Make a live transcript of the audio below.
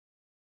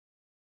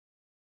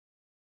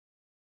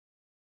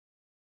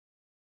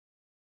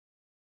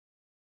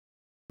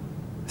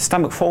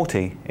Stomach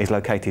 40 is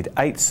located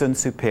 8 cun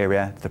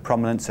superior to the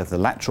prominence of the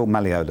lateral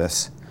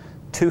malleolus,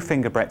 2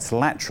 finger breadths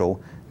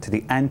lateral to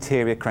the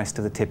anterior crest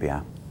of the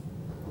tibia.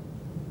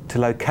 To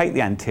locate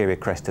the anterior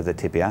crest of the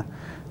tibia,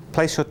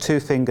 place your 2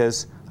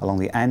 fingers along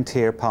the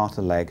anterior part of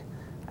the leg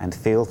and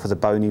feel for the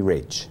bony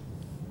ridge.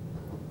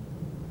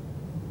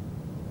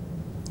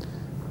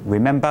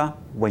 Remember,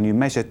 when you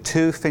measure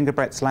 2 finger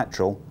breadths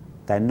lateral,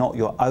 they're not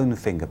your own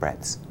finger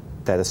breadths.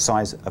 They're the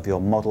size of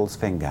your model's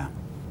finger.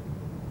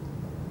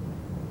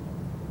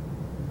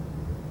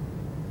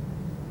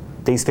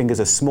 These fingers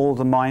are smaller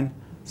than mine,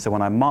 so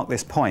when I mark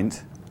this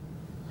point,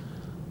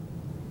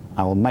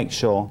 I will make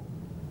sure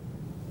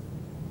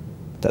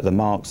that the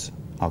marks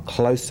are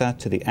closer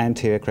to the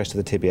anterior crest of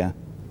the tibia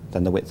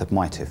than the width of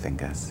my 2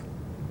 fingers.